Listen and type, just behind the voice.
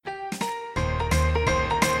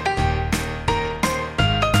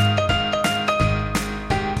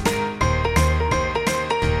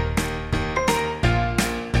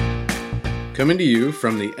Coming to you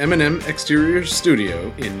from the M&M Exterior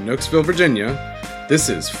Studio in Nokesville, Virginia, this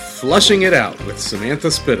is Flushing It Out with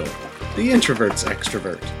Samantha Spittle, the introvert's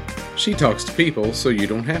extrovert. She talks to people so you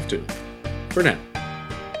don't have to. For now.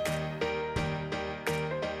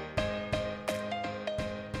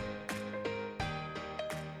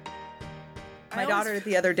 My daughter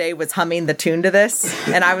the other day was humming the tune to this,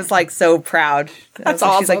 and I was like so proud. That's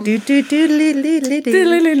awesome. She's like, do do do do do do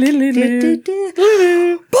do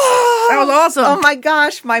do. That was awesome. Oh my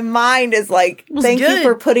gosh, my mind is like, thank you good.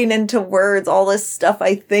 for putting into words all this stuff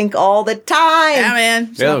I think all the time. Yeah, man.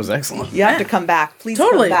 Yeah, that was excellent. You have to come back. Please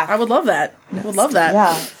Totally. come back. I would love that. I would love that.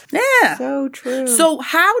 Yeah. Yeah. So true. So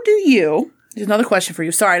how do you... There's another question for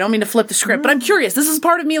you. Sorry, I don't mean to flip the script, but I'm curious. This is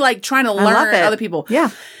part of me like trying to I love learn it. other people. Yeah.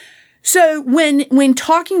 So when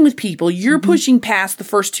talking with people, you're pushing past the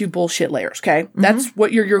first two bullshit layers, okay? That's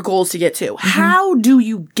what your goal is to get to. How do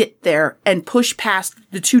you get there and push past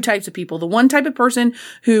the two types of people? The one type of person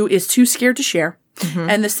who is too scared to share,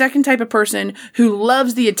 and the second type of person who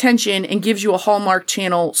loves the attention and gives you a Hallmark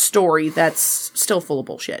Channel story that's still full of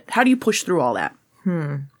bullshit. How do you push through all that?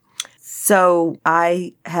 So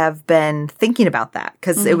I have been thinking about that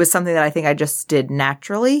because it was something that I think I just did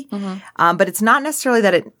naturally. But it's not necessarily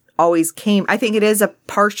that it always came. I think it is a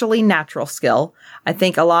partially natural skill. I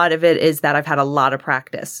think a lot of it is that I've had a lot of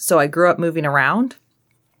practice. So I grew up moving around.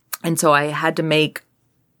 And so I had to make,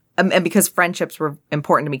 and because friendships were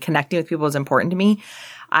important to me, connecting with people was important to me,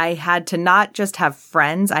 I had to not just have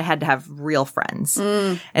friends, I had to have real friends.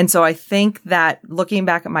 And so I think that looking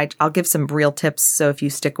back at I'll give some real tips. So if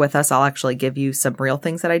you stick with us, I'll actually give you some real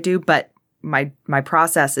things that I do. But my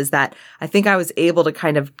process is that I think I was able to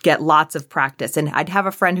kind of get lots of practice, and I'd have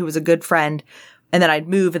a friend who was a good friend, and then I'd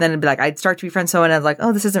move, and then it'd be like, I'd start to be friends. So, and I was like,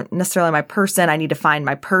 oh, this isn't necessarily my person. I need to find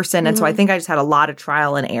my person. And so I think I just had a lot of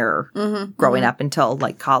trial and error growing up until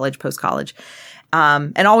like college, post-college.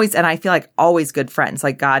 And I feel like always good friends,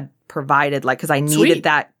 like God provided, like, cause I needed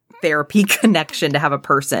that therapy connection to have a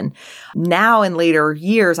person. Now in later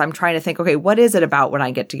years, I'm trying to think, okay, what is it about when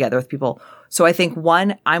I get together with people? So I think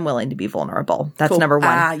one, I'm willing to be vulnerable. That's number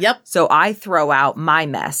one. Yep. So I throw out my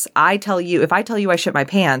mess. If I tell you I shit my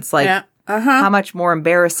pants, like how much more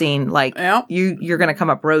embarrassing, like you're going to come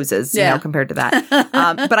up roses, you know, compared to that.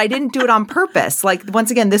 But I didn't do it on purpose. Like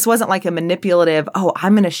once again, this wasn't like a manipulative, oh,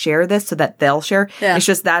 I'm going to share this so that they'll share. Yeah. It's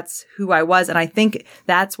just, that's who I was. And I think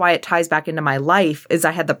that's why it ties back into my life is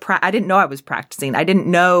I had I didn't know I was practicing. I didn't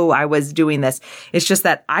know I was doing this. It's just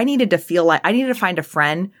that I needed to find a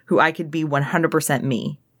friend who I could be 100%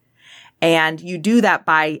 me. And you do that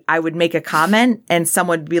by, I would make a comment and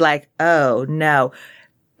someone would be like, oh no.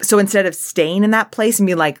 So instead of staying in that place and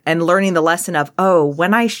be like, and learning the lesson of, oh,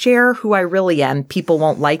 when I share who I really am, people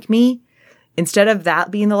won't like me. Instead of that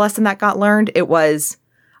being the lesson that got learned, it was,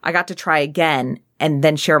 I got to try again and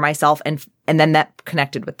then share myself. And then that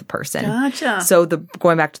connected with the person. Gotcha. So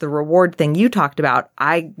going back to the reward thing you talked about,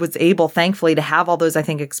 I was able, thankfully, to have all those, I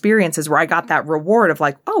think, experiences where I got that reward of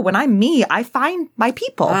like, oh, when I'm me, I find my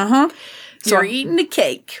people. So you're eating the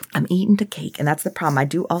cake. I'm eating the cake, and that's the problem. I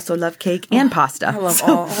do also love cake and pasta. I love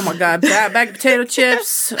oh my God, bag of potato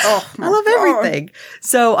chips. Oh, I love everything.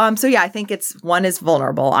 So yeah, I think one is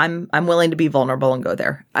vulnerable. I'm willing to be vulnerable and go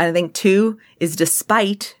there. I think two is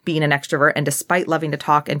despite being an extrovert and despite loving to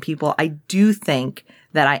talk and people, I do think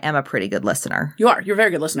that I am a pretty good listener. You are. You're a very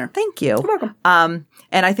good listener. Thank you. You're welcome.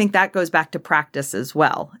 And I think that goes back to practice as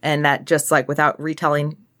well. And that just like without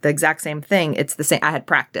retelling the exact same thing, it's the same. I had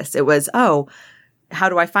practice. It was, oh, how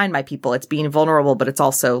do I find my people? It's being vulnerable, but it's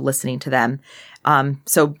also listening to them.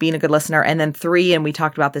 So being a good listener. And then three, and we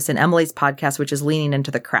talked about this in Emily's podcast, which is leaning into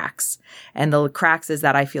the cracks. And the cracks is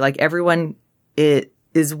that I feel like everyone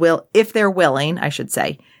if they're willing, I should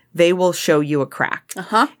say, they will show you a crack.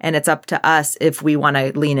 And it's up to us if we want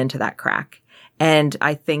to lean into that crack. And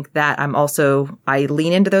I think that I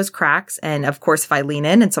lean into those cracks. And of course, if I lean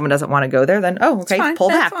in and someone doesn't want to go there, then, okay, pull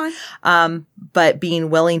back. But being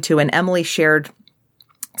willing to, and Emily shared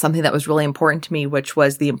something that was really important to me, which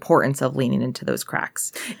was the importance of leaning into those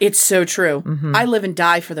cracks. It's so true. I live and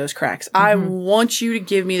die for those cracks. I want you to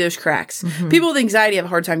give me those cracks. People with anxiety have a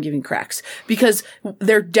hard time giving cracks because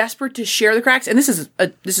they're desperate to share the cracks. And this is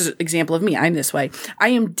an example of me. I'm this way. I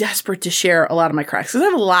am desperate to share a lot of my cracks because I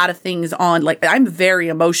have a lot of things on, like I'm a very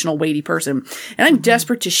emotional, weighty person and I'm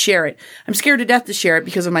desperate to share it. I'm scared to death to share it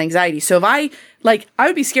because of my anxiety. So if I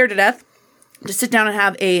would be scared to death to sit down and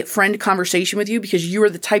have a friend conversation with you because you are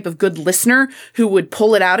the type of good listener who would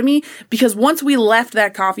pull it out of me. Because once we left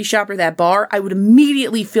that coffee shop or that bar, I would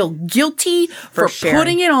immediately feel guilty for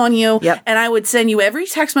putting it on you. Yep. And I would send you every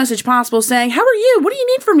text message possible saying, how are you? What do you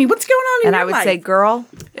need from me? What's going on in And your I would life? say, girl,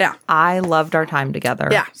 yeah, I loved our time together.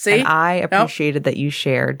 Yeah, see? And I appreciated that you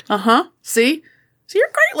shared. uh-huh. See? So you're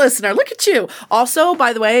a great listener. Look at you. Also,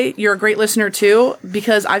 by the way, you're a great listener too,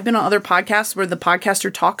 because I've been on other podcasts where the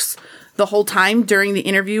podcaster talks the whole time during the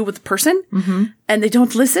interview with the person and they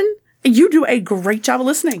don't listen. You do a great job of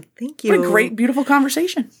listening. Thank you. What a great, beautiful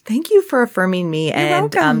conversation. Thank you for affirming me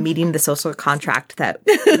and welcome. meeting the social contract that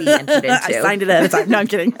we entered into. I signed it ahead of time. No, I'm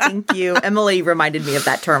kidding. Thank you. Emily reminded me of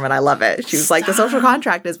that term and I love it. She was like, the social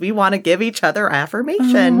contract is we want to give each other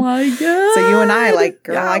affirmation. Oh my God. So you and I, like,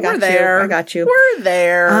 girl, Yeah, I got we're there. you. I got you. We're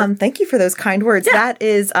there. Thank you for those kind words. That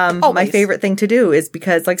is my Always. favorite thing to do is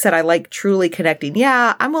because, like I said, I like truly connecting.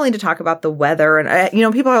 Yeah, I'm willing to talk about the weather. And,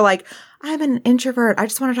 people are like, I'm an introvert. I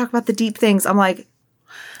just want to talk about the deep things. I'm like,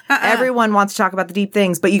 everyone wants to talk about the deep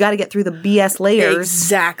things, but you got to get through the BS layers.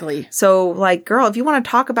 Exactly. So, like, girl, if you want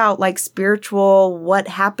to talk about, like, spiritual, what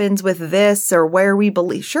happens with this or where we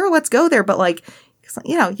believe, sure, let's go there. But, like,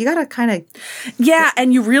 you got to kind of. Yeah.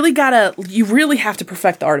 And you really have to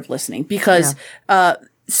perfect the art of listening because,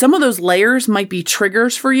 some of those layers might be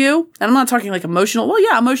triggers for you. And I'm not talking like emotional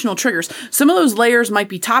triggers. Some of those layers might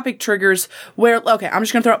be topic triggers where, okay, I'm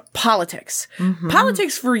just going to throw out politics.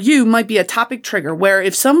 Politics for you might be a topic trigger where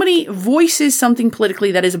if somebody voices something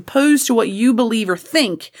politically that is opposed to what you believe or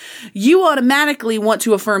think, you automatically want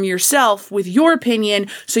to affirm yourself with your opinion.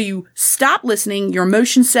 So you stop listening, your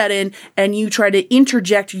emotions set in, and you try to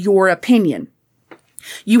interject your opinion.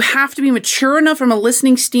 You have to be mature enough from a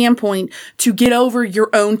listening standpoint to get over your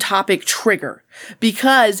own topic trigger.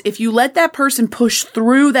 Because if you let that person push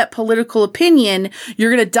through that political opinion, you're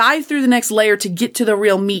going to dive through the next layer to get to the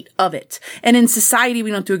real meat of it. And in society, we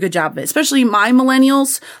don't do a good job of it. Especially my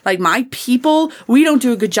millennials, like my people, we don't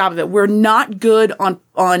do a good job of it. We're not good on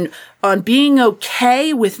being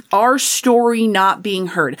okay with our story not being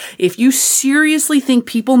heard. If you seriously think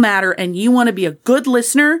people matter and you want to be a good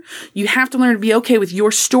listener, you have to learn to be okay with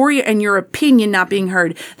your story and your opinion not being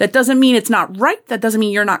heard. That doesn't mean it's not right. That doesn't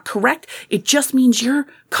mean you're not correct. It just means you're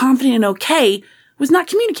confident and okay with not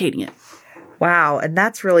communicating it. Wow. And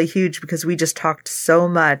that's really huge because we just talked so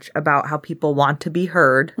much about how people want to be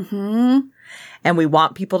heard. And we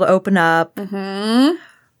want people to open up.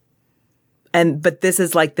 But this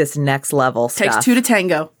is like this next level stuff. Takes two to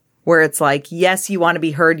tango. Where it's like, yes, you want to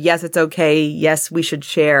be heard. Yes, it's okay. Yes, we should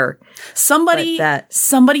share. Somebody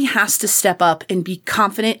has to step up and be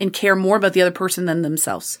confident and care more about the other person than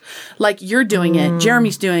themselves. Like you're doing it.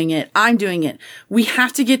 Jeremy's doing it. I'm doing it. We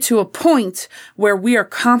have to get to a point where we are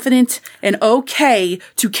confident and okay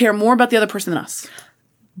to care more about the other person than us.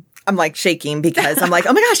 I'm like shaking because I'm like,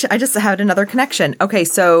 oh my gosh, I just had another connection. Okay,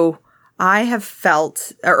 so I have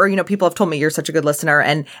felt, or people have told me you're such a good listener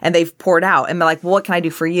and they've poured out and they're like, well, what can I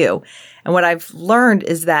do for you? And what I've learned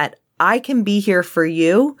is that I can be here for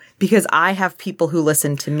you because I have people who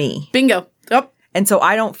listen to me. Bingo. Yep. And so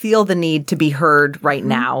I don't feel the need to be heard right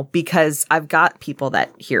now because I've got people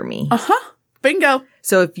that hear me. Bingo.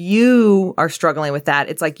 So if you are struggling with that,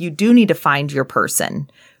 it's like you do need to find your person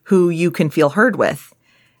who you can feel heard with.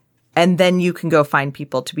 And then you can go find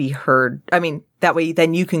people to be heard. I mean, that way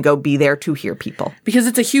then you can go be there to hear people. Because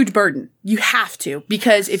it's a huge burden. You have to.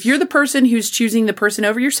 Because if you're the person who's choosing the person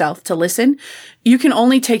over yourself to listen, you can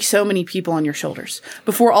only take so many people on your shoulders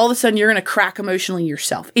before all of a sudden you're going to crack emotionally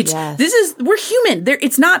yourself. We're human.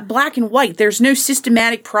 It's not black and white. There's no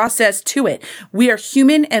systematic process to it. We are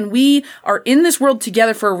human and we are in this world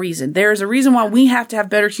together for a reason. There's a reason why we have to have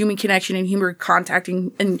better human connection and human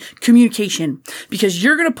contacting and communication because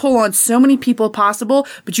you're going to pull on so many people possible,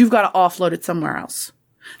 but you've got to offload it somewhere else.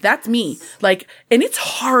 That's me. Like, and it's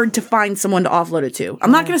hard to find someone to offload it to.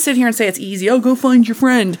 I'm not going to sit here and say it's easy. Oh, go find your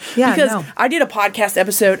friend. Yeah, because I did a podcast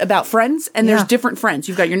episode about friends and there's different friends.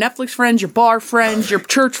 You've got your Netflix friends, your bar friends, your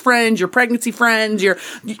church friends, your pregnancy friends,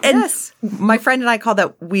 yes. My friend and I called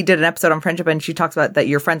that, we did an episode on friendship and she talks about that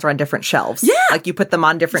your friends are on different shelves. Yeah. Like you put them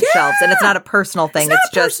on different shelves and it's not a personal thing.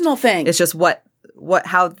 It's not a personal thing. It's just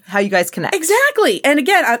how you guys connect. Exactly. And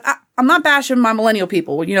again, I'm not bashing my millennial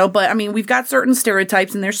people, but I mean, we've got certain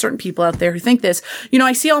stereotypes and there's certain people out there who think this.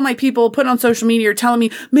 I see all my people putting on social media telling me,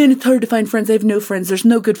 man, it's hard to find friends. I have no friends. There's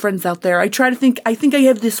no good friends out there. I think I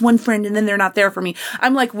have this one friend and then they're not there for me.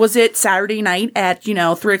 I'm like, was it Saturday night at,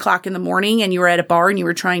 3:00 in the morning and you were at a bar and you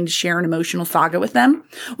were trying to share an emotional saga with them?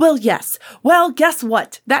 Well, yes. Well, guess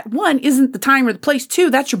what? That one isn't the time or the place. Two,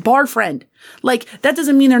 that's your bar friend. Like, that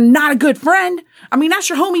doesn't mean they're not a good friend. I mean, that's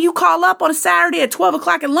your homie you call up on a Saturday at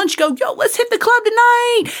 12:00 at lunch, go, yo, let's hit the club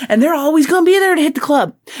tonight. And they're always going to be there to hit the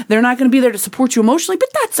club. They're not going to be there to support you emotionally, but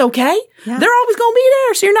that's okay. Yeah. They're always going to be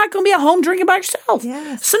there. So you're not going to be at home drinking by yourself.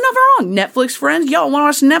 Yes. So nothing wrong. Netflix friends, yo, want to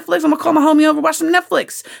watch some Netflix? I'm going to call my homie over, watch some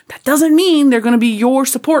Netflix. That doesn't mean they're going to be your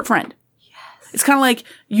support friend. Yes. It's kind of like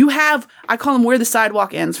I call them where the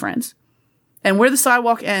sidewalk ends friends. And where the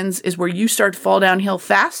sidewalk ends is where you start to fall downhill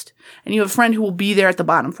fast, and you have a friend who will be there at the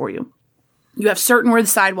bottom for you. You have certain where the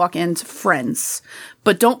sidewalk ends friends,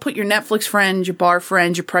 but don't put your Netflix friends, your bar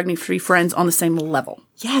friends, your pregnancy friends on the same level.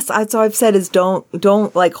 Yes, that's all I've said is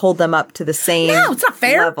don't like hold them up to the same No, it's not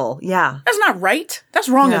fair. level. Yeah. That's not right. That's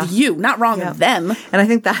wrong of you, not wrong of them. And I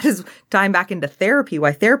think that is tying back into therapy,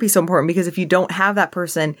 why therapy is so important, because if you don't have that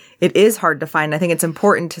person, it is hard to find. I think it's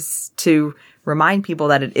important to remind people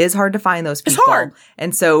that it is hard to find those people. It's hard.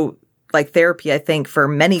 And so like therapy, I think for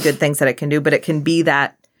many good things that it can do, but it can be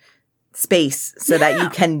that space so that you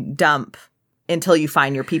can dump until you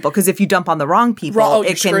find your people. Because if you dump on the wrong people,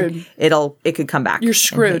 it could come back. You're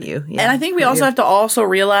screwed. You. Yeah, and I think we also have to also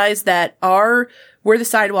realize that where the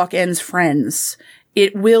sidewalk ends friends,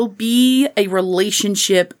 it will be a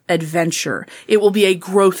relationship adventure. It will be a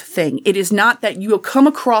growth thing. It is not that you will come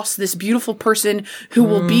across this beautiful person who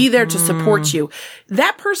will be there to support you.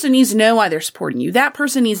 That person needs to know why they're supporting you. That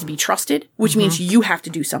person needs to be trusted, which means you have to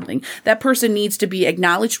do something. That person needs to be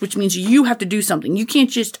acknowledged, which means you have to do something. You can't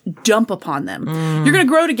just dump upon them. You're going to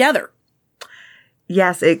grow together.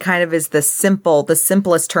 Yes, it kind of is the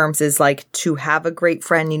simplest terms is like to have a great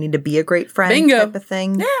friend, you need to be a great friend. Bingo. Type of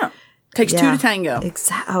thing. Yeah. Takes two to tango.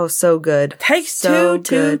 Oh, so good. Takes so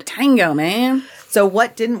two to tango, man. So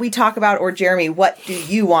what didn't we talk about? Or Jeremy, what do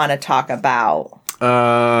you want to talk about?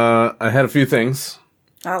 I had a few things.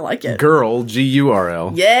 I like it. Girl,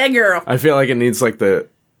 G-U-R-L. Yeah, girl. I feel like it needs like the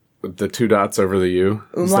two dots over the U.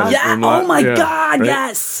 Umlaut? Yeah. Umlaut. Oh my God. Right?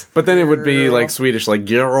 Yes. But then it would be like Swedish, like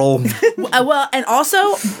girl. Well, and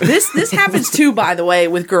also this happens too, by the way,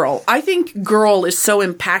 with girl. I think girl is so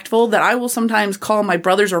impactful that I will sometimes call my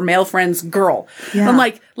brothers or male friends girl. Yeah. I'm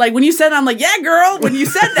like when you said that, I'm like, yeah, girl, when you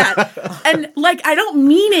said that. And like, I don't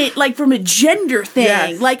mean it like from a gender thing.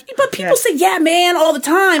 Yes. Like, but people say, yeah, man, all the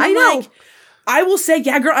time. I know. Like, I will say,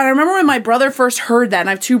 yeah, girl. And I remember when my brother first heard that, and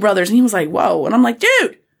I have two brothers, and he was like, whoa. And I'm like,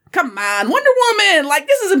 dude. Come on, Wonder Woman! Like,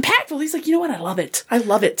 this is impactful. He's like, you know what? I love it. I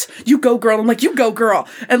love it. You go, girl. I'm like, you go, girl.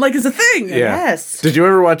 And like, it's a thing. Yeah. Yes. Did you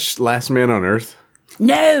ever watch Last Man on Earth?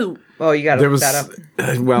 No. Oh, you got to look that up.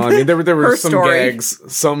 Well, I mean, there were some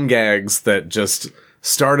some gags that just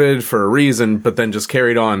started for a reason, but then just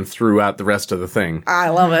carried on throughout the rest of the thing. I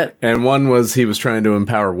love it. And one was he was trying to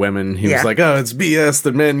empower women. He was like, oh, it's BS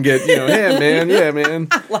that men get, hey, man, yeah, man.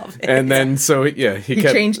 I love it. And then, so, yeah, he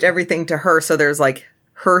changed everything to her, so there's like,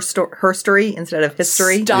 her story instead of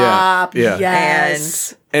history. Stop. Yeah.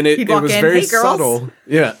 Yes. And it was very subtle.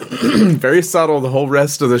 Yeah. Very subtle the whole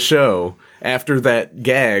rest of the show. After that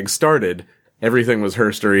gag started, everything was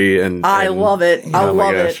herstory and I love it. I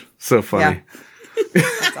love it. So funny. Yeah.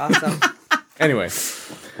 That's awesome. Anyway.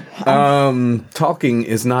 Talking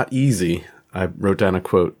is not easy. I wrote down a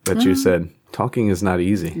quote that you said. Talking is not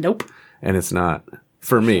easy. Nope. And it's not.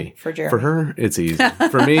 For me. For Jeremy. For her, it's easy.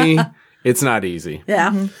 For me, it's not easy.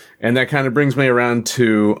 Yeah. Mm-hmm. And that kind of brings me around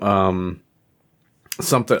to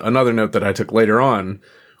another note that I took later on,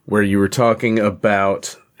 where you were talking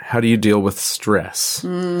about how do you deal with stress?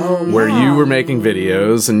 Where you were making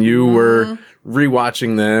videos and you were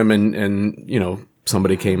rewatching them and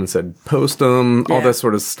somebody came and said, post them, all that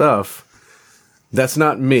sort of stuff. That's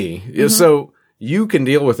not me. So you can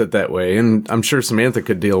deal with it that way. And I'm sure Samantha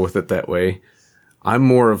could deal with it that way. I'm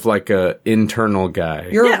more of like a internal guy.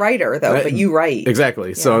 You're a writer though, but you write. Exactly.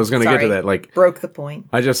 Yeah. So I was going to get to that. Like, broke the point.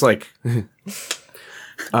 I just like, snap.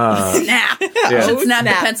 Yeah. Should snap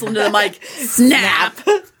the pencil into the mic. Snap.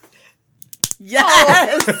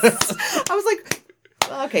 Yes. I was like,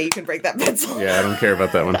 okay, you can break that pencil. Yeah, I don't care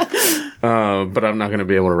about that one. But I'm not going to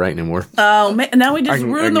be able to write anymore. Oh man! Now we just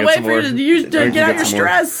ruined the way for you to get out your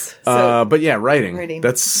stress. But yeah, writing.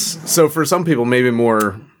 That's so for some people, maybe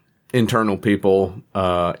more internal people,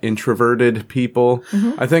 introverted people.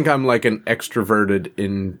 I think I'm like an extroverted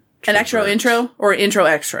introvert. An extro intro or intro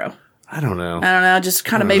extro? I don't know. I don't know. Just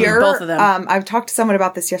kind of maybe both of them. I've talked to someone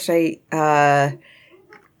about this yesterday.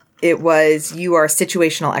 It was you are a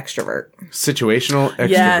situational extrovert. Situational extrovert.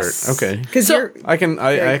 Yes. Okay. Because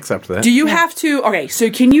I accept that. Do you have to? Okay,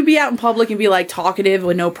 so can you be out in public and be like talkative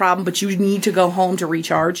with no problem, but you need to go home to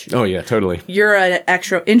recharge? Oh yeah, totally. You're an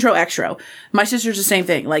intro extro. My sister's the same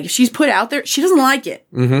thing. Like if she's put out there, she doesn't like it.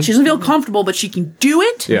 Mm-hmm. She doesn't feel comfortable, but she can do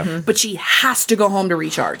it. Yeah. Mhm. But she has to go home to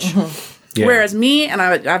recharge. Yeah. Whereas me, and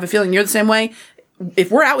I have a feeling you're the same way.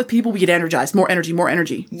 If we're out with people, we get energized. More energy, more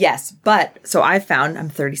energy. yes, but so I found I'm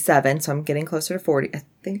 37, so I'm getting closer to 40. I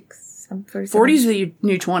think I'm 37. 40 is the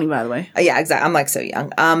new 20, by the way. Yeah, exactly. I'm like so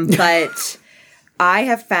young. But I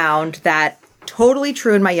have found that totally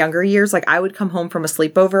true in my younger years. Like I would come home from a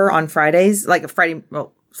sleepover on Fridays, like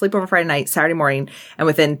sleepover Friday night, Saturday morning, and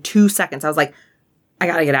within 2 seconds, I was like, I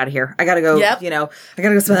gotta get out of here. I gotta go, Yep. I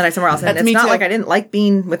gotta go spend the night somewhere else. And That's it's me not too. like I didn't like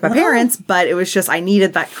being with my parents, but it was just, I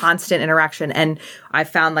needed that constant interaction. And I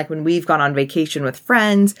found like when we've gone on vacation with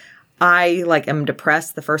friends, I like am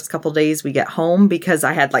depressed the first couple days we get home because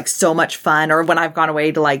I had like so much fun. Or when I've gone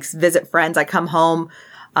away to like visit friends, I come home,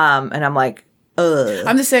 and I'm like, ugh.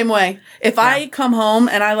 I'm the same way. If I come home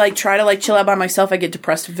and I like try to like chill out by myself, I get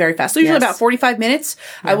depressed very fast. So usually Yes. about 45 minutes,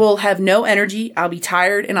 I will have no energy. I'll be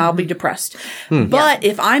tired and I'll be depressed. But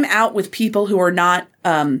if I'm out with people who are not,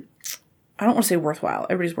 I don't want to say worthwhile.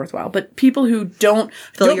 Everybody's worthwhile, but people who don't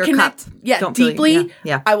your connect, cup. yeah, Don't fill your- deeply.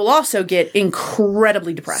 yeah. I will also get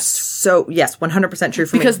incredibly depressed So yes, 100% true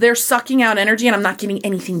for because me. they're sucking out energy and I'm not getting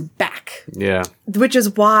anything back. Yeah. Which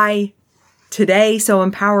is why today, so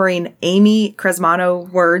empowering Amy Cresmano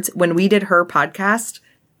words, when we did her podcast,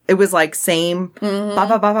 it was like same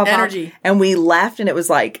Energy. And we left and it was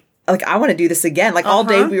like I want to do this again. Like all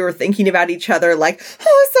day we were thinking about each other like,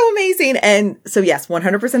 oh, it's so amazing. And so yes,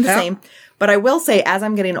 100% the same. But I will say as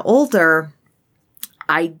I'm getting older,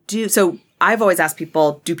 I do. So I've always asked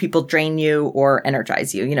people, do people drain you or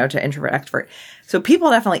energize you, to introvert, extrovert. So people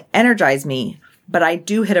definitely energize me, but I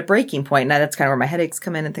do hit a breaking point. Now that's kind of where my headaches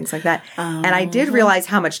come in and things like that. And I did realize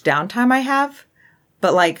how much downtime I have.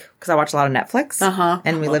 But like, because I watch a lot of Netflix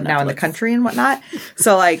and we live now in the country and whatnot.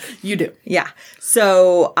 So like, You do. yeah.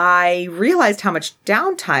 So I realized how much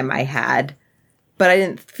downtime I had, but I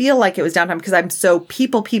didn't feel like it was downtime because I'm so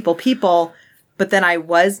people. But then I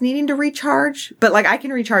was needing to recharge. But like I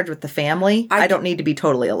can recharge with the family. I don't need to be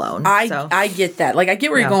totally alone. I get that. Like, I get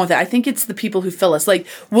where you're Yeah. going with that. I think it's the people who fill us. Like,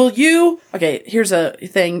 okay, here's a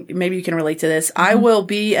thing. Maybe you can relate to this. I will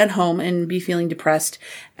be at home and be feeling depressed.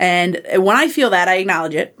 And when I feel that, I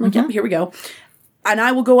acknowledge it. Like, yep, here we go. And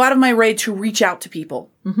I will go out of my way to reach out to people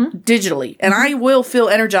digitally. And I will feel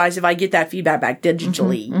energized if I get that feedback back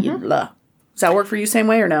digitally. Does that work for you same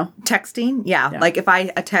way or no? Texting. Yeah. Like if I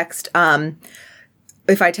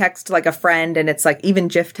text like a friend and it's like even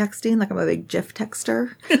GIF texting, like I'm a big GIF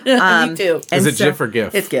texter. Me too. Is it GIF or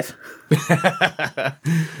GIF? It's GIF.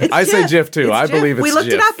 I say GIF too. It's I GIF. believe it's We looked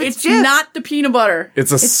GIF. it up. It's GIF. not the peanut butter.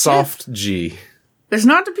 It's a soft G. There's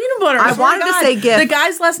not the peanut butter. I swear wanted to God. say GIF. The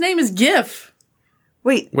guy's last name is GIF.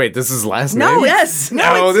 Wait. Wait, this is last No, name? Yes.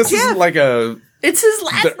 No, it's this GIF. is like It's his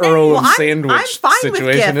last the name. Earl of I'm Sandwich fine situation,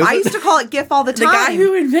 with GIF. is I it? used to call it GIF all the The time. guy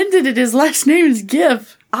who invented it, his last name is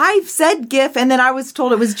GIF. I've said GIF and then I was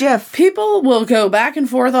told it was GIF. People will go back and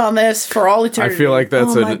forth on this for all I eternity. feel like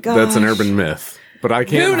that's Oh my that's an gosh. urban myth. But I Who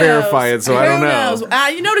can't knows? verify it, so I don't Who know.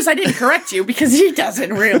 knows? You notice I didn't correct you because he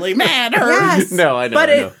doesn't really matter. Yes. No, I know. But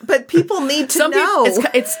I know. but people need to Some know. people,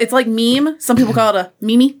 it's like meme. Some people call it a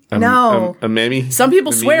meme. No. A meme? Some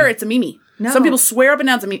people A swear meme? it's a meme. No. Some people swear up and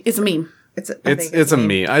down it's a meme. I think It's a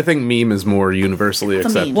meme. I think meme is more universally a meme.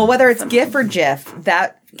 accepted. Well, whether it's GIF or GIF,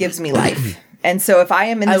 that gives me life. And so if I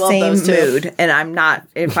am in I the love same those too. mood and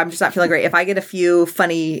if I'm just not feeling great, if I get a few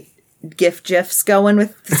funny GIFs going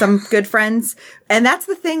with some good friends, and that's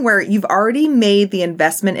the thing where you've already made the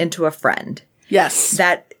investment into a friend, Yes.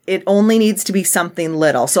 that it only needs to be something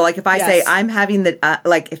little. So like if I say Yes. I'm having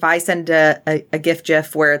like if I send a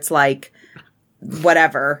GIF where it's like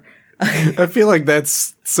whatever. I feel like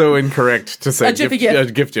that's so incorrect to say. A Jiffy GIF. GIF.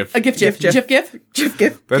 A GIF GIF. A GIF GIF. GIF GIF.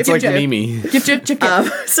 GIF. That's GIF like GIF. meme. GIF GIF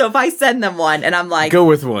GIF. So if I send them one and I'm like, Go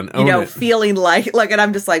with one. Own it. feeling like, and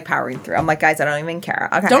I'm just like powering through. I'm like, guys, I don't even care.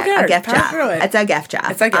 Okay, Don't care. A gift Power through it. It's a gift job.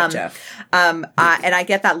 It's a gift job. And I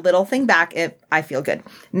get that little thing back. I feel good.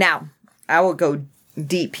 Now, I will go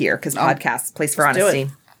deep here because podcast, place for do honesty. it.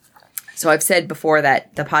 So I've said before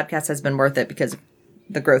that the podcast has been worth it because of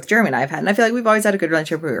the growth Jeremy and I have had. And I feel like we've always had a good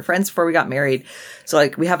relationship. We were friends before we got married. So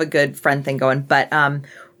like we have a good friend thing going. But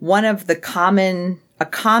one of the common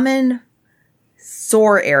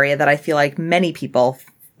sore area that I feel like many people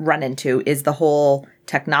run into is the whole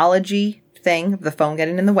technology thing, the phone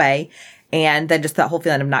getting in the way, and then just that whole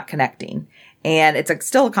feeling of not connecting. And it's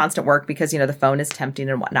still a constant work because, the phone is tempting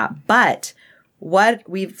and whatnot. But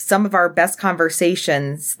some of our best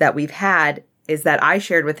conversations that we've had is that I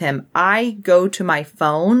shared with him, I go to my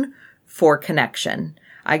phone for connection.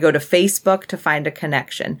 I go to Facebook to find a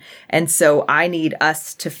connection. And so I need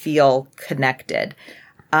us to feel connected.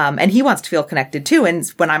 And he wants to feel connected too. And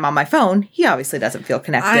when I'm on my phone, he obviously doesn't feel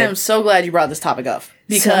connected. I am so glad you brought this topic up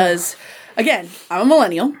because, again, I'm a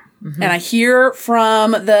millennial. Mm-hmm. And I hear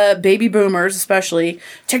from the baby boomers, especially,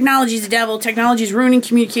 technology's the devil, technology's ruining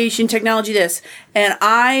communication, technology this. And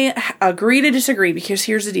I agree to disagree because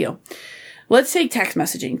here's the deal. Let's take text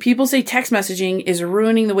messaging. People say text messaging is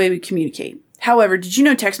ruining the way we communicate. However, did you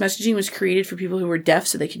know text messaging was created for people who were deaf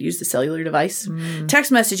so they could use the cellular device?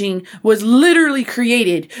 Text messaging was literally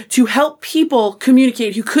created to help people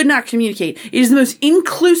communicate who could not communicate. It is the most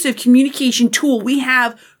inclusive communication tool we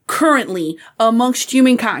have currently amongst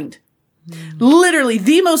humankind. Literally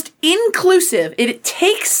the most inclusive. It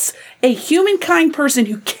takes a humankind person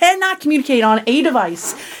who cannot communicate on a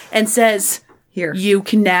device and says, here, you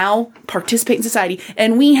can now participate in society.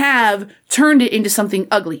 And we have turned it into something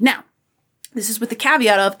ugly. Now, this is with the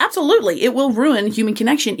caveat of, absolutely, it will ruin human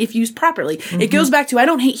connection if used properly. Mm-hmm. It goes back to, I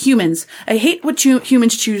don't hate humans. I hate what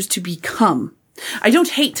humans choose to become. I don't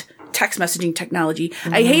hate text messaging technology.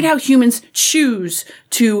 Mm-hmm. I hate how humans choose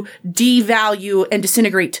to devalue and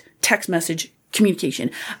disintegrate text message communication.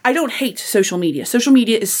 I don't hate social media. Social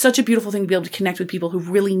media is such a beautiful thing to be able to connect with people who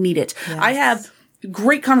really need it. Yes. I have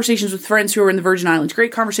great conversations with friends who are in the Virgin Islands,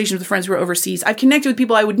 great conversations with friends who are overseas. I've connected with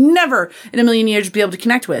people I would never in a million years be able to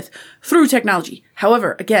connect with through technology.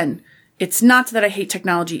 However, again, it's not that I hate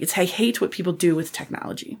technology. It's I hate what people do with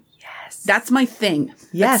technology. Yes. That's my thing.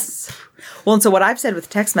 Yes. Well, and so what I've said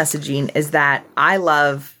with text messaging is that I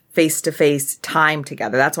love face-to-face time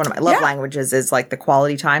together. That's one of my love languages is like the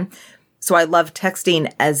quality time. So I love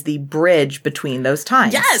texting as the bridge between those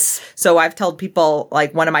times. Yes. So I've told people,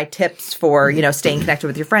 like, one of my tips for, staying connected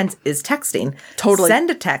with your friends is texting. Totally.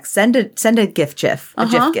 Send a text. Send a GIF, a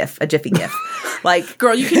Jiffy GIF. Like,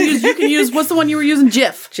 girl, you can use, what's the one you were using?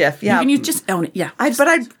 GIF. GIF, yeah. You can use, just own it, yeah.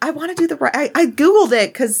 I want to do the right, I Googled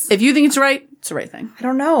it because. If you think it's right, it's the right thing. I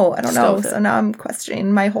don't know. So now I'm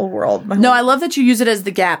questioning my whole world. I love that you use it as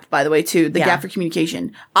the gap, by the way, too. The gap for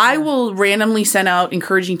communication. I will randomly send out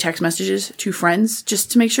encouraging text messages to friends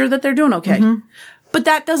just to make sure that they're doing okay. Mm-hmm. But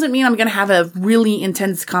that doesn't mean I'm going to have a really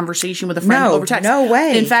intense conversation with a friend over text. No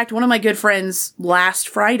way. In fact, one of my good friends last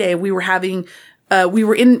Friday, we were having, we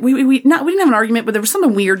didn't have an argument, but there was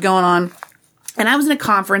something weird going on. And I was in a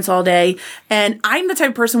conference all day, and I'm the type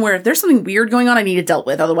of person where if there's something weird going on, I need it dealt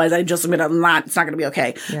with. Otherwise, it's not going to be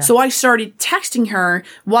okay. Yeah. So I started texting her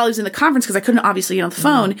while I was in the conference because I couldn't obviously get on the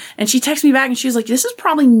phone. And she texted me back and she was like, this is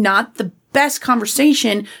probably not the best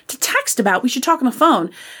conversation to text about. We should talk on the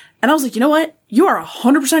phone. And I was like, you know what? You are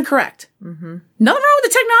 100% correct. Mm-hmm. Nothing wrong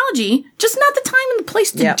with the technology, just not the time and the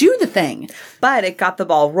place to do the thing. But it got the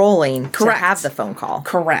ball rolling to have the phone call.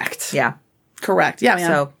 Correct. Yeah. Correct. Yeah.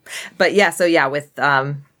 So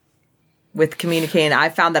with communicating, I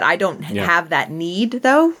found that I don't have that need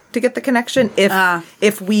though to get the connection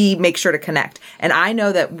if we make sure to connect. And I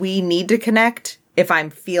know that we need to connect if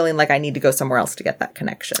I'm feeling like I need to go somewhere else to get that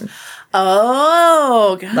connection.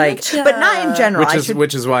 Oh, gotcha. But not in general.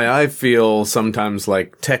 Which is why I feel sometimes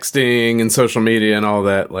like texting and social media and all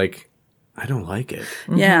that, like, I don't like it.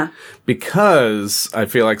 Yeah. Because I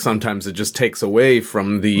feel like sometimes it just takes away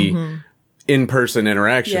from the in-person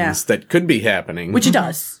interactions that could be happening. Which it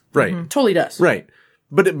does. Right. Mm-hmm. Totally does. Right.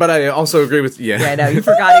 But I also agree with, Yeah, I know. You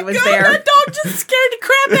forgot he was there. That dog just scared the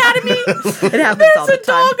crap out of me. It happens all the time. There's a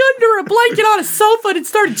dog under a blanket on a sofa and it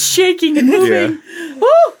started shaking and moving. Yeah.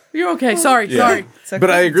 Woo! You're okay. Sorry. Okay.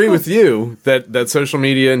 But I agree with you that social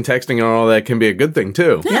media and texting and all that can be a good thing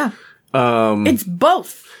too. Yeah. It's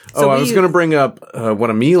both. I was going to bring up what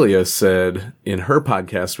Amelia said in her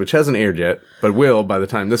podcast, which hasn't aired yet, but will by the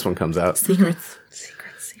time this one comes out. Secrets.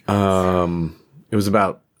 It was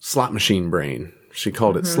about slot machine brain. She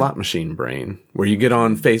called it slot machine brain, where you get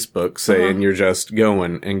on Facebook, say, and you're just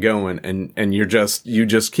going and going, and you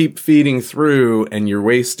just keep feeding through, and you're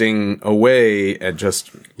wasting away at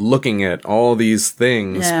just looking at all these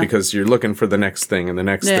things because you're looking for the next thing and the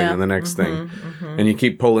next thing and the next thing, and you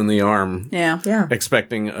keep pulling the arm,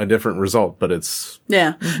 expecting a different result, but it's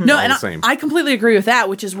no, and the same. I completely agree with that,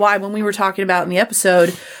 which is why when we were talking about in the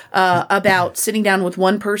episode about sitting down with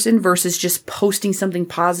one person versus just posting something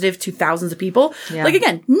positive to thousands of people. Yeah. Like,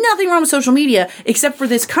 again, nothing wrong with social media, except for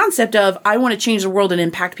this concept of, I want to change the world and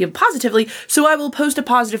impact people positively, so I will post a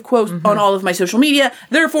positive quote on all of my social media,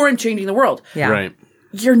 therefore I'm changing the world. Yeah. Right.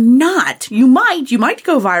 you're not. You might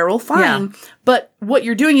go viral, fine. Yeah. But what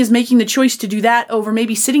you're doing is making the choice to do that over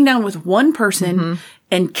maybe sitting down with one person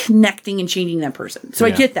and connecting and changing that person. So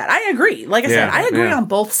I get that. I agree. Like I said, I agree on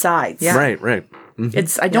both sides. Yeah. Right.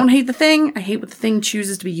 It's I don't hate the thing. I hate what the thing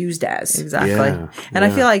chooses to be used as. Exactly. Yeah, And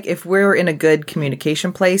I feel like if we're in a good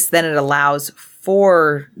communication place, then it allows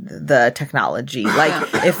for the technology.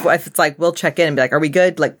 Like if it's like, we'll check in and be like, are we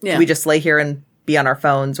good? Like we just lay here and be on our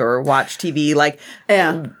phones or watch TV. Like,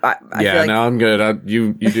 I feel like, no, I'm good.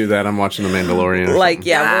 You do that. I'm watching The Mandalorian. Like,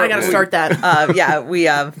 I gotta start that.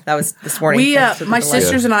 That was this morning. My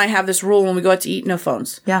sisters and I have this rule when we go out to eat, no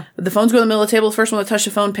phones. Yeah. The phones go in the middle of the table. The first one that touches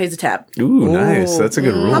the phone pays the tab. Ooh, nice. That's a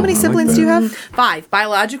good rule. How many siblings do you have? 5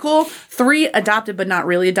 biological, 3 adopted but not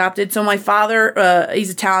really adopted. So my father, he's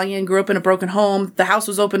Italian, grew up in a broken home. The house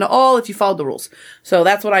was open to all if you followed the rules. So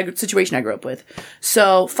that's what situation I grew up with.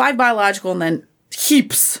 So 5 biological and then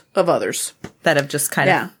heaps of others that have just kind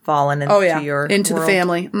of fallen into into world. The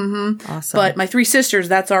family. Mm-hmm. Awesome. But my 3 sisters,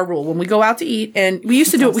 that's our rule. When we go out to eat, and we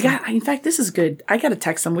used to do it. In fact, this is good. I got to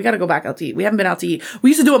text them. We got to go back out to eat. We haven't been out to eat. We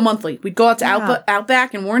used to do it monthly. We'd go out to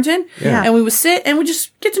Outback in Warrenton, and we would sit and we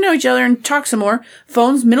just get to know each other and talk some more.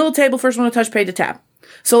 Phones, middle of the table, first one to touch, paid to tap.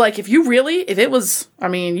 So, like, if you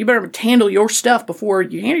better handle your stuff before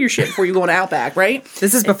you handle your shit before you go into Outback, right?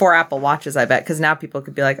 This is before Apple Watches, I bet, because now people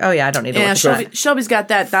could be like, oh, yeah, I don't need to watch that. Shelby's got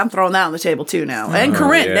that. I'm throwing that on the table, too, now. And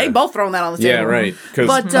Corinne, they both throwing that on the table. Yeah, right.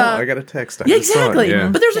 But, I got a text. Exactly.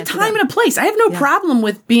 But there's a time and a place. I have no problem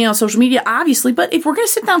with being on social media, obviously, but if we're going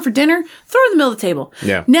to sit down for dinner, throw it in the middle of the table.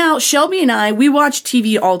 Yeah. Now, Shelby and I, we watch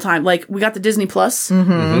TV all the time. Like, we got the Disney Plus.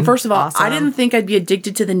 Mm-hmm. First of all, I didn't think I'd be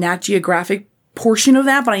addicted to the Nat Geographic portion of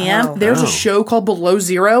that, but I am. There's a show called Below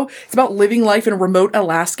Zero. It's about living life in remote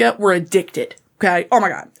Alaska. We're addicted. Okay. Oh my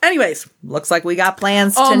God. Anyways. Looks like we got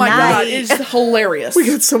plans tonight. Oh my God. It's hilarious. We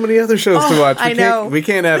got so many other shows to watch. I know. We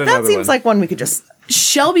can't add another one. That seems like one we could just...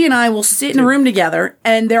 Shelby and I will sit in a room together,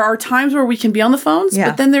 and there are times where we can be on the phones,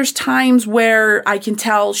 but then there's times where I can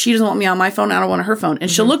tell she doesn't want me on my phone, I don't want her phone. And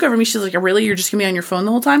she'll look over me, she's like, really? You're just going to be on your phone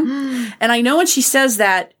the whole time? And I know when she says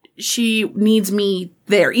that, she needs me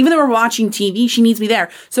there. Even though we're watching TV, she needs me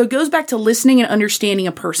there. So it goes back to listening and understanding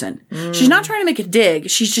a person. She's not trying to make a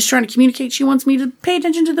dig. She's just trying to communicate. She wants me to pay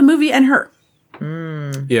attention to the movie and her.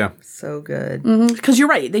 Yeah. So good. Because you're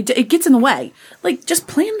right. It gets in the way. Like, just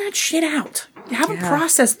plan that shit out. Have a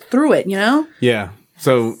process through it, you know? Yeah.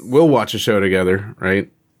 So we'll watch a show together,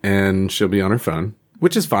 right? And she'll be on her phone,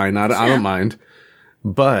 which is fine. I don't mind.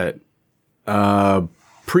 But,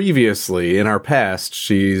 previously, in our past,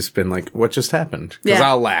 she's been like, "What just happened?" Because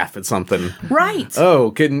I'll laugh at something. Right.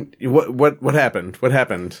 Oh, what happened? What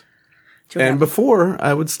happened? And before,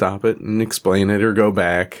 I would stop it and explain it or go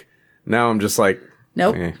back. Now I'm just like,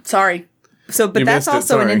 nope. Sorry. So, but that's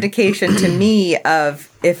also an indication to me of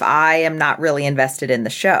if I am not really invested in the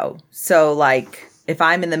show. So, like, if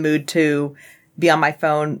I'm in the mood to be on my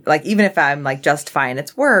phone, like, even if I'm like justifying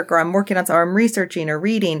it's work or I'm working on, or I'm researching or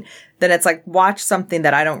reading, then it's like, watch something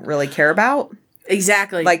that I don't really care about.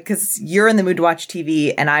 Exactly. Like, because you're in the mood to watch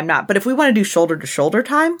TV and I'm not. But if we want to do shoulder to shoulder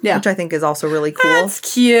time, which I think is also really cool. That's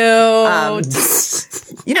cute.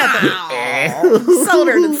 You know,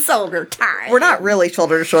 shoulder to shoulder time. We're not really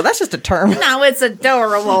shoulder to shoulder. That's just a term. No, it's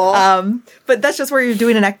adorable. But that's just where you're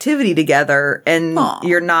doing an activity together and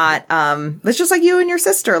you're not, it's just like you and your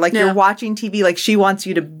sister. Like you're watching TV, like she wants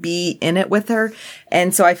you to be in it with her.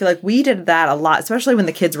 And so I feel like we did that a lot, especially when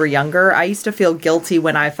the kids were younger. I used to feel guilty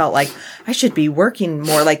when I felt like I should be working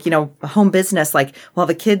more, like, you know, home business, like, while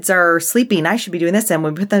the kids are sleeping, I should be doing this. And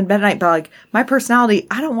when we put them to bed at night, but like my personality,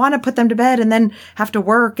 I don't want to put them to bed and then have to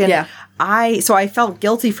work. And so I felt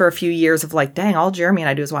guilty for a few years of like, dang, all Jeremy and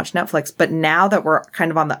I do is watch Netflix. But now that we're kind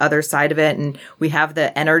of on the other side of it and we have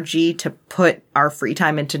the energy to put our free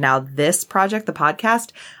time into now this project, the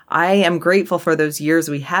podcast, I am grateful for those years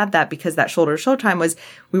we had that, because that shoulder to shoulder time was,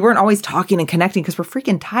 we weren't always talking and connecting because we're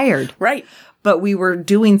freaking tired. Right. But we were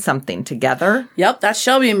doing something together. Yep, that's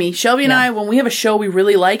Shelby and me. Shelby and I, when we have a show we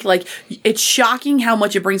really like, it's shocking how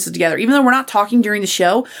much it brings us together. Even though we're not talking during the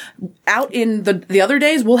show, out in the other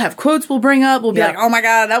days, we'll have quotes we'll bring up. We'll be like, oh my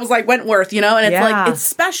God, that was like Wentworth, you know? And it's like, it's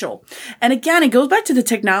special. And again, it goes back to the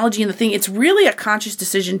technology and the thing. It's really a conscious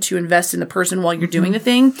decision to invest in the person while you're doing the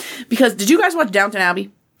thing. Because did you guys watch Downton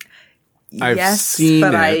Abbey? I've seen it.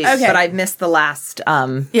 But I missed the last.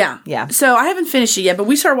 Yeah. So I haven't finished it yet, but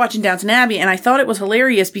we started watching Downton Abbey, and I thought it was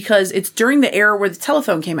hilarious because it's during the era where the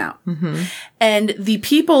telephone came out, and the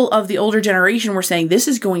people of the older generation were saying this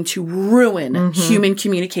is going to ruin human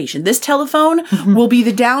communication. This telephone will be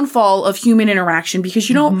the downfall of human interaction because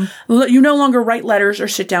you don't, you no longer write letters or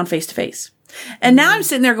sit down face to face. And now I'm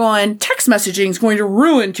sitting there going, text messaging is going to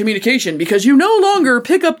ruin communication because you no longer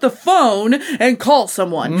pick up the phone and call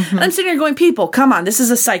someone. And I'm sitting there going, people, come on, this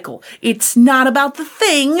is a cycle. It's not about the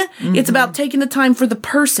thing. It's about taking the time for the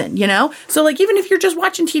person, you know? So like, even if you're just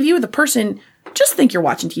watching TV with a person, just think you're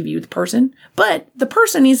watching TV with the person, but the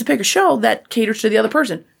person needs to pick a show that caters to the other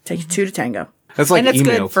person. Takes two to tango. That's like And it's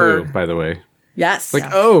email good for- too, by the way. Yes. Like,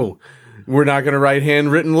 oh, we're not going to write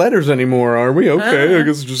handwritten letters anymore, are we? Okay, I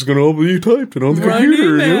guess it's just going to all be typed and on the Write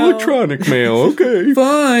computer and email. electronic mail. Okay.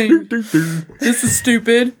 Fine. This is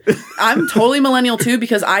stupid. I'm totally millennial too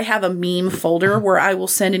because I have a meme folder where I will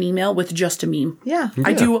send an email with just a meme. Yeah.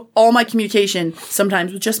 I do all my communication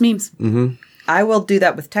sometimes with just memes. I will do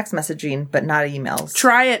that with text messaging, but not emails.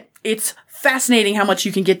 Try it. It's fascinating how much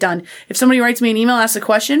you can get done. If somebody writes me an email, asks a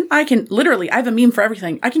question, I can literally, I have a meme for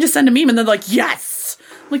everything. I can just send a meme and they're like, yes.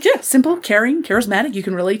 I'm like, yeah, simple, caring, charismatic. You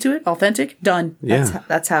can relate to it. Authentic. Done. Yeah.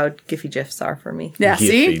 That's how Giphy GIFs are for me. Yeah,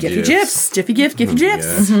 see? Giphy Giphy GIFs. GIFs. Jiffy GIF, Giphy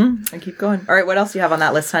GIFs. Yeah. I keep going. All right, what else do you have on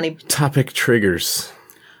that list, honey? Topic triggers.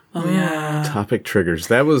 Oh, yeah. Topic triggers.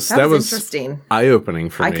 That was Interesting. eye opening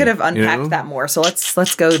for me. I could have unpacked that more, so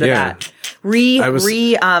let's go to Yeah. that.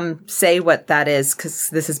 Say what that is, because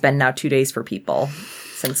this has been now 2 days for people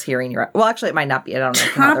since hearing your. Well, actually, it might not be. I don't know.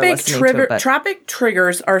 how they're listening to it, but- Topic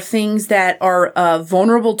triggers are things that are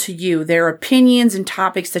vulnerable to you. They're opinions and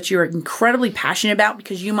topics that you're incredibly passionate about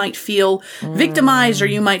because you might feel victimized or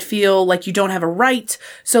you might feel like you don't have a right.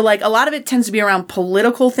 So like a lot of it tends to be around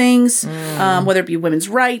political things, whether it be women's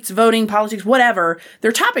rights, voting, politics, whatever.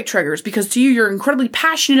 They're topic triggers because to you, you're incredibly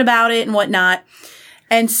passionate about it and whatnot.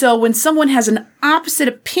 And so when someone has an opposite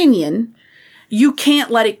opinion, you can't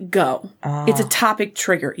let it go. It's a topic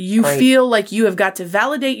trigger. You feel like you have got to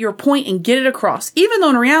validate your point and get it across, even though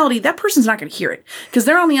in reality, that person's not going to hear it because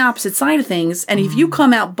they're on the opposite side of things. And if you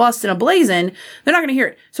come out busting a blazing, they're not going to hear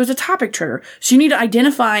it. So it's a topic trigger. So you need to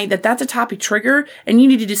identify that that's a topic trigger and you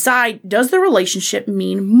need to decide, does the relationship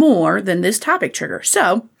mean more than this topic trigger?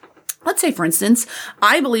 So let's say, for instance,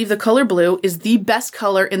 I believe the color blue is the best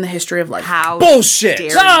color in the history of life. How Bullshit. dare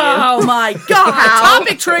you. Oh my God!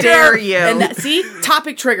 Topic trigger. dare you. And that, see,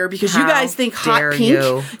 topic trigger because you How guys think hot dare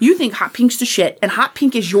pink. you. think hot pink's the shit, and hot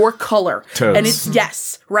pink is your color. Totes. And it's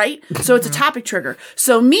yes, right. So it's a topic trigger.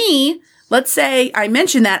 So me. Let's say I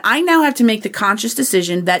mentioned that I now have to make the conscious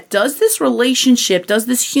decision that does this relationship, does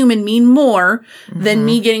this human mean more than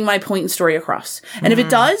me getting my point and story across? And if it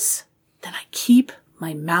does, then I keep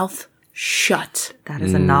my mouth shut. That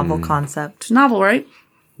is a novel concept. It's novel, right?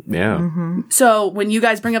 Yeah. So when you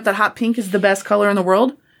guys bring up that hot pink is the best color in the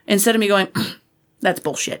world, instead of me going, that's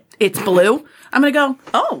bullshit, it's blue, I'm going to go,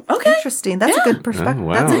 oh, okay. Interesting. That's a good perspective. Oh,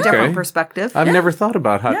 wow, That's a different okay. perspective. I've never thought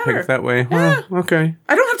about hot Never. pink that way. Well, okay.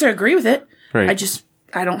 I don't have to agree with it. Right.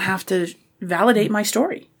 I don't have to validate my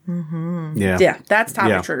story. Yeah. Yeah, that's topic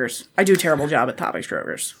Yeah. triggers. I do a terrible job at topic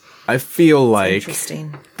triggers. I feel like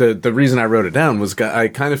Interesting. the reason I wrote it down was I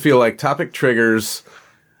kind of feel like topic triggers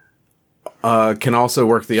can also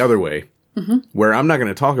work the other way, where I'm not going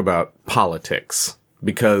to talk about politics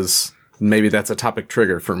because maybe that's a topic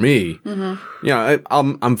trigger for me. Yeah,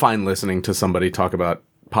 I'm fine listening to somebody talk about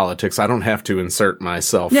politics. I don't have to insert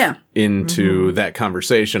myself into that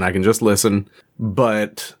conversation. I can just listen,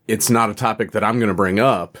 but it's not a topic that I'm going to bring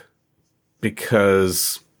up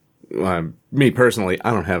because me personally,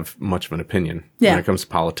 I don't have much of an opinion when it comes to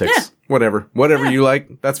politics. Yeah. Whatever you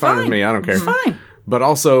like, that's fine with me. I don't care. Fine. But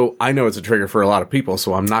also, I know it's a trigger for a lot of people,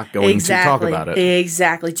 so I'm not going to talk about it.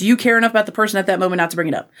 Exactly. Do you care enough about the person at that moment not to bring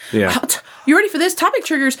it up? Yeah. You ready for this? Topic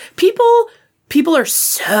triggers. People are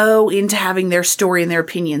so into having their story and their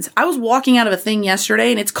opinions. I was walking out of a thing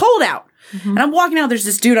yesterday and it's cold out. And I'm walking out, there's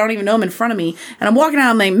this dude, I don't even know him in front of me. And I'm walking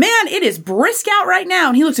out, I'm like, man, it is brisk out right now.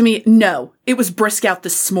 And he looks at me, no, it was brisk out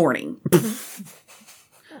this morning.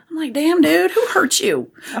 I'm like, damn, dude, who hurt you?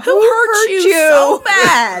 Who hurt you so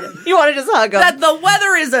bad? You want to just hug him. That the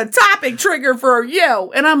weather is a topic trigger for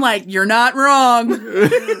you. And I'm like, you're not wrong.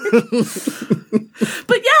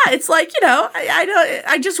 But yeah, it's like,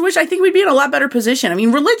 I just wish, I think we'd be in a lot better position. I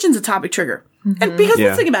mean, religion's a topic trigger. And because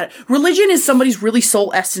let's think about it. Religion is somebody's really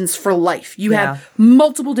soul essence for life. You have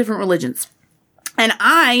multiple different religions. And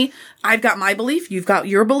I've got my belief, you've got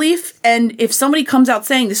your belief. And if somebody comes out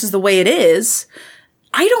saying this is the way it is,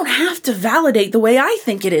 I don't have to validate the way I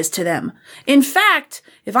think it is to them. In fact,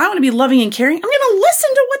 if I want to be loving and caring, I'm going to listen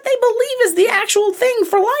to what they believe is the actual thing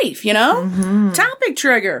for life, you know? Topic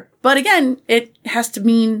trigger. But again, it has to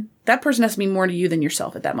mean, that person has to mean more to you than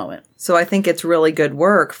yourself at that moment. So I think it's really good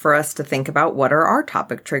work for us to think about what are our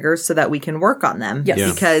topic triggers so that we can work on them. Yes.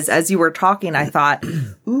 Yeah. Because as you were talking, I thought,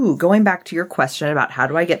 ooh, going back to your question about how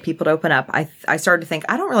do I get people to open up, I started to think,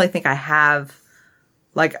 I don't really think I have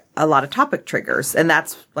like a lot of topic triggers. And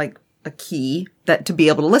that's like a key that to be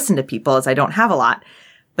able to listen to people is I don't have a lot.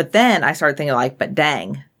 But then I started thinking like, but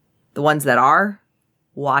dang, the ones that are,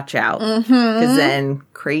 watch out. Because then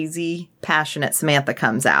crazy, passionate Samantha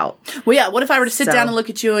comes out. Well, yeah, what if I were to sit down and look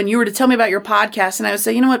at you and you were to tell me about your podcast and I would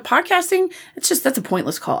say, you know what, podcasting, that's a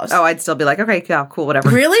pointless cause. Oh, I'd still be like, okay, yeah, cool, whatever.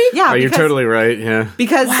 Really? Yeah. Oh, you're totally right, yeah.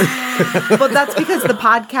 Because, well, that's because the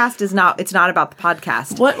podcast it's not about the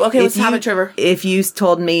podcast. What? Okay, let's have it, Trevor. If you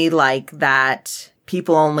told me like that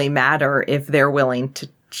people only matter if they're willing to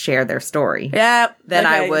share their story. Yeah. Then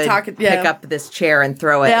I would pick up this chair and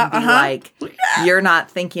throw it and be like, you're not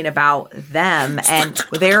thinking about them and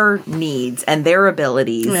their needs and their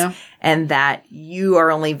abilities. Yeah. And that you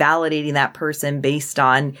are only validating that person based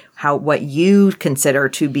on what you consider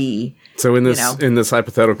to be. So in this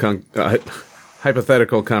hypothetical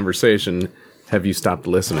conversation, have you stopped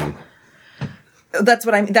listening? That's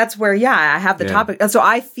what I mean. That's where, I have the topic. So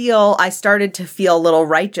I started to feel a little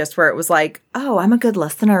righteous where it was like, oh, I'm a good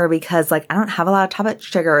listener because like I don't have a lot of topic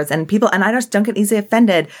triggers and I just don't get easily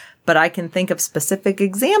offended. But I can think of specific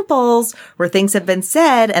examples where things have been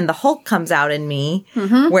said and the Hulk comes out in me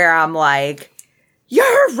where I'm like,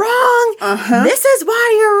 you're wrong. This is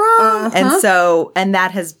why you're wrong. And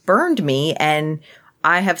that has burned me. And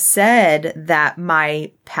I have said that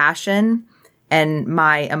my passion and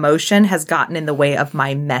my emotion has gotten in the way of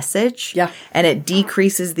my message. Yeah. And it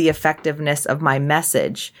decreases the effectiveness of my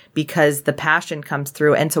message because the passion comes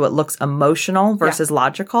through. And so it looks emotional versus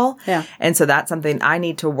logical. Yeah. And so that's something I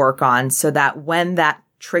need to work on so that when that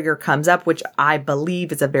trigger comes up, which I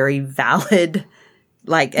believe is a very valid,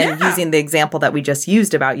 using the example that we just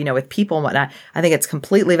used about, with people and whatnot, I think it's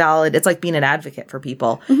completely valid. It's like being an advocate for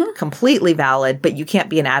people. Completely valid, but you can't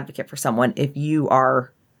be an advocate for someone if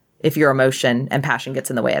your emotion and passion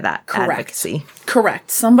gets in the way of that advocacy.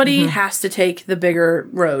 Correct. Somebody has to take the bigger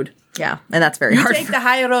road. Yeah. And that's very hard. You take the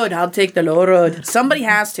high road, I'll take the low road. Somebody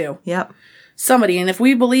has to. Yep. Somebody. And if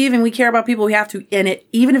we believe and we care about people, we have to. And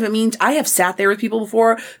even if it means I have sat there with people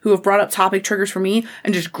before who have brought up topic triggers for me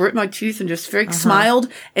and just grit my teeth and just smiled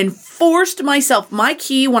and forced myself. My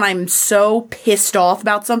key when I'm so pissed off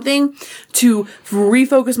about something to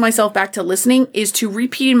refocus myself back to listening is to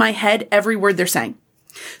repeat in my head every word they're saying.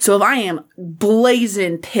 So if I am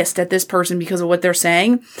blazing pissed at this person because of what they're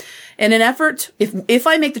saying, in an effort, if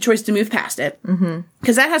I make the choice to move past it,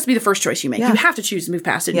 because that has to be the first choice you make. You have to choose to move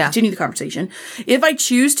past it and continue the conversation. If I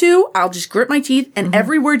choose to, I'll just grit my teeth and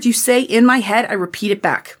every word you say in my head, I repeat it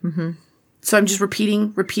back. So I'm just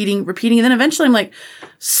repeating. And then eventually I'm like,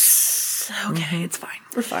 okay, it's fine.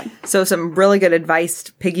 We're fine. So some really good advice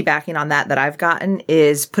piggybacking on that I've gotten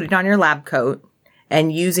is put it on your lab coat.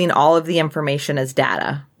 And using all of the information as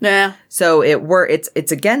data. Yeah. So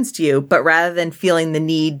it's against you, but rather than feeling the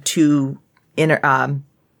need to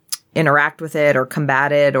interact with it or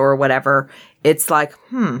combat it or whatever, it's like,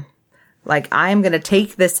 like I'm going to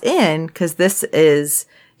take this in because this is,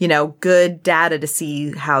 good data to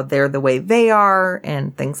see how they're the way they are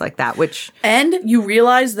and things like that, And you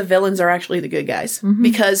realize the villains are actually the good guys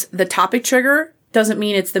because the topic trigger doesn't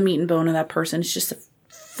mean it's the meat and bone of that person. It's just a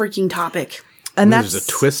freaking topic. And there's a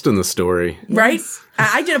twist in the story. Right?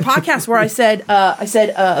 I did a podcast where I said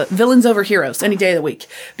villains over heroes any day of the week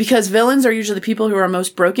because villains are usually the people who are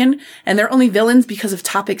most broken and they're only villains because of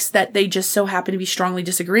topics that they just so happen to be strongly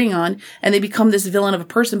disagreeing on and they become this villain of a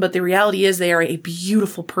person. But the reality is they are a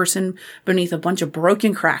beautiful person beneath a bunch of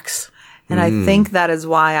broken cracks. And I think that is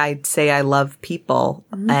why I say I love people.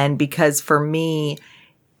 And because for me,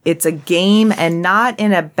 it's a game and not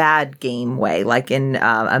in a bad game way, like in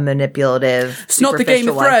a manipulative, it's not the Game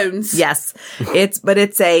of Thrones. Yes. It's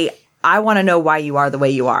I want to know why you are the way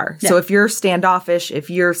you are. Yeah. So if you're standoffish, if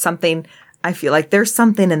you're something, I feel like there's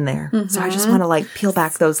something in there. So I just want to peel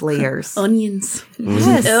back those layers. Onions.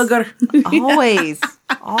 Yes.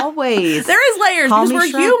 Always. There is layers because we're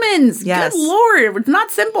humans. Yes. Good Lord. It's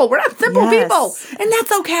not simple. We're not simple people. And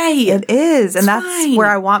that's okay. It is. And that's fine. Where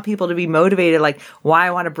I want people to be motivated. Like why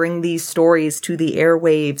I want to bring these stories to the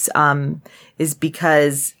airwaves, is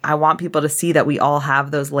because I want people to see that we all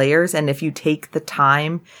have those layers. And if you take the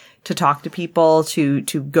time to talk to people, to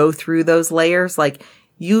go through those layers, like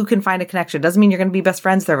you can find a connection. It doesn't mean you're going to be best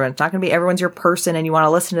friends with everyone. It's not going to be everyone's your person and you want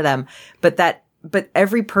to listen to them, but that but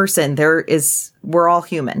every person we're all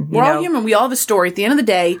human. We're all human. We all have a story. At the end of the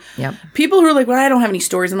day, Yep. people who are like, well, I don't have any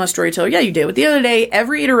stories. I'm not a storyteller. Yeah, you do. At the end of the day,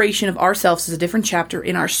 every iteration of ourselves is a different chapter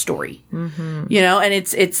in our story. Mm-hmm. You know, and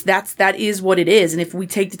that is what it is. And if we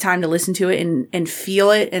take the time to listen to it and feel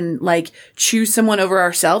it and like choose someone over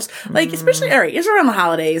ourselves, like especially, all right, it's around the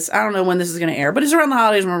holidays. I don't know when this is going to air, but it's around the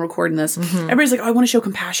holidays when we're recording this. Everybody's like, oh, I want to show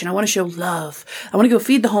compassion. I want to show love. I want to go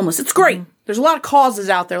feed the homeless. It's great. There's a lot of causes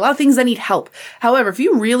out there, a lot of things that need help. However, if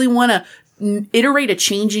you really want to iterate a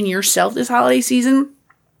change in yourself this holiday season,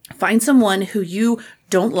 find someone who you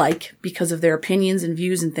don't like because of their opinions and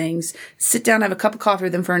views and things. Sit down, have a cup of coffee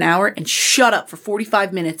with them for an hour, and shut up for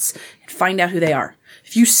 45 minutes and find out who they are.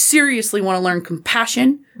 If you seriously want to learn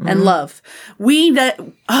compassion and love, this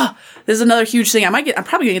is another huge thing. I'm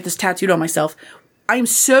probably gonna get this tattooed on myself. I am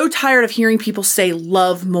so tired of hearing people say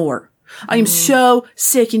love more. I am so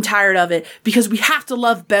sick and tired of it because we have to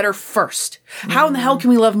love better first. How in the hell can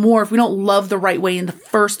we love more if we don't love the right way in the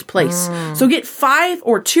first place? So get 5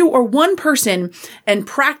 or 2 or 1 person and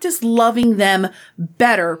practice loving them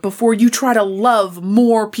better before you try to love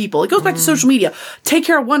more people. It goes back to social media. Take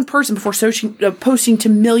care of 1 person before posting to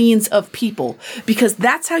millions of people, because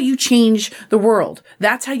that's how you change the world.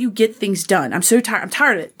 That's how you get things done. I'm so tired. I'm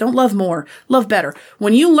tired of it. Don't love more. Love better.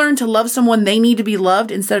 When you learn to love someone, they need to be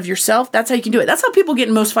loved instead of yourself. That's how you can do it. That's how people get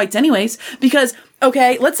in most fights anyways, because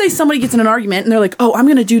okay, let's say somebody gets in an argument and they're like, oh, I'm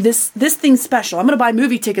going to do this thing special. I'm going to buy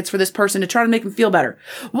movie tickets for this person to try to make them feel better.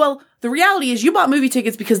 Well, the reality is you bought movie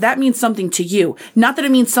tickets because that means something to you, not that it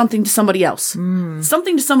means something to somebody else.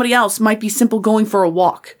 Something to somebody else might be simple going for a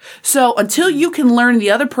walk. So until you can learn the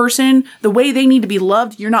other person the way they need to be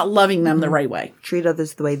loved, you're not loving them the right way. Treat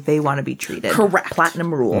others the way they want to be treated. Correct.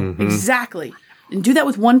 Platinum rule. Exactly. And do that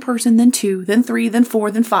with 1 person, then 2, then 3, then 4,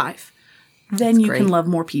 then 5. Then you can love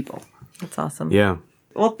more people. That's awesome. Yeah.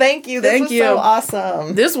 Well, thank you. This was so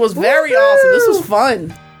awesome. This was very awesome. This was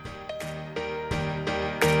fun.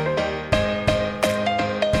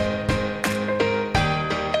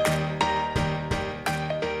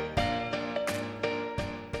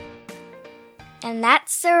 And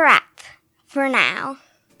that's a wrap for now.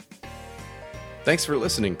 Thanks for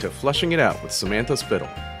listening to Flushing It Out with Samantha Spittle.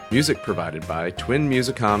 Music provided by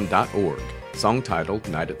twinmusicom.org. Song titled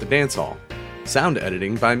Night at the Dance Hall. Sound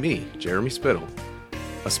editing by me, Jeremy Spittle.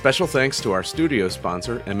 A special thanks to our studio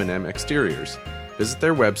sponsor, M&M Exteriors. Visit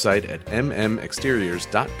their website at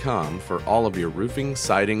mmexteriors.com for all of your roofing,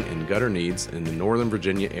 siding, and gutter needs in the Northern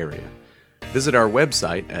Virginia area. Visit our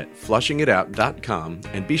website at flushingitout.com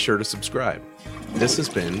and be sure to subscribe. This has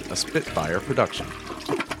been a Spitfire production.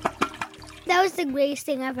 That was the greatest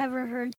thing I've ever heard.